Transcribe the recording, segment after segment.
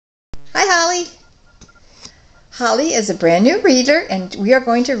Hi, Holly. Holly is a brand new reader, and we are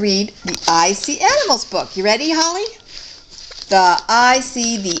going to read the I See Animals book. You ready, Holly? The I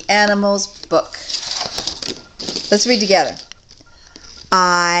See the Animals book. Let's read together.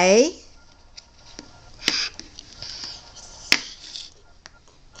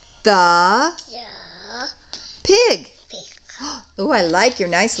 The pig. Oh, I like your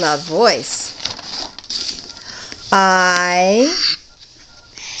nice loud voice. I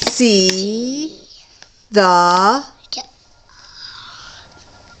see the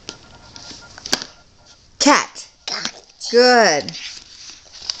cat. Good.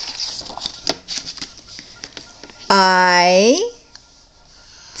 I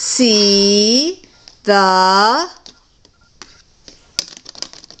see the,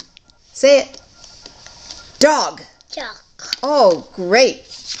 say it, dog. Oh, great.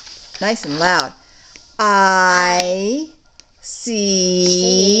 Nice and loud. I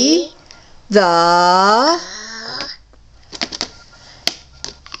see the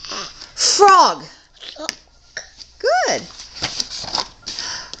frog. Good.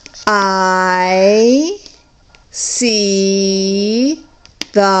 I see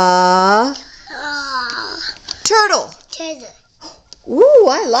the turtle. Ooh,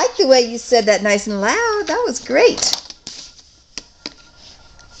 I like the way you said that nice and loud. That was great.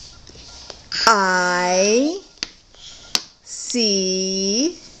 I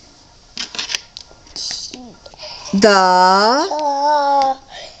see the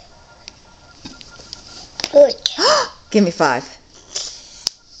give me 5.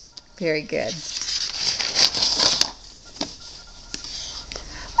 Very good.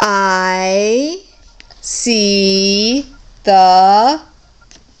 I see the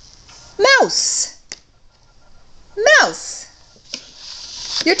mouse. Mouse.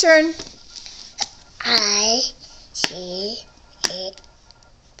 Your turn. I see a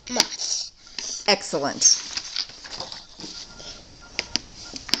mouse. Excellent.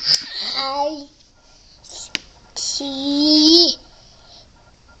 I see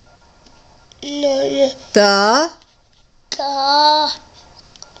The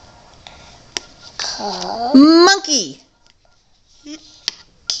monkey.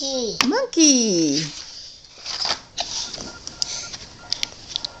 Monkey.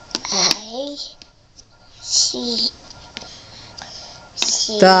 I see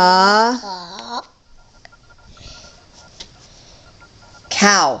The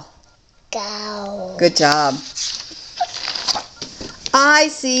cow. Good job. I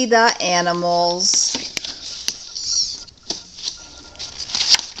see the animals.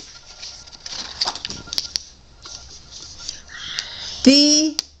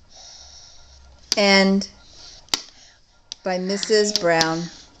 The End by Mrs. Brown.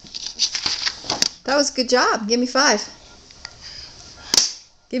 That was a good job. Give me 5.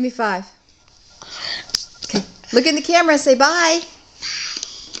 Give me 5. Okay. Look in the camera and say bye.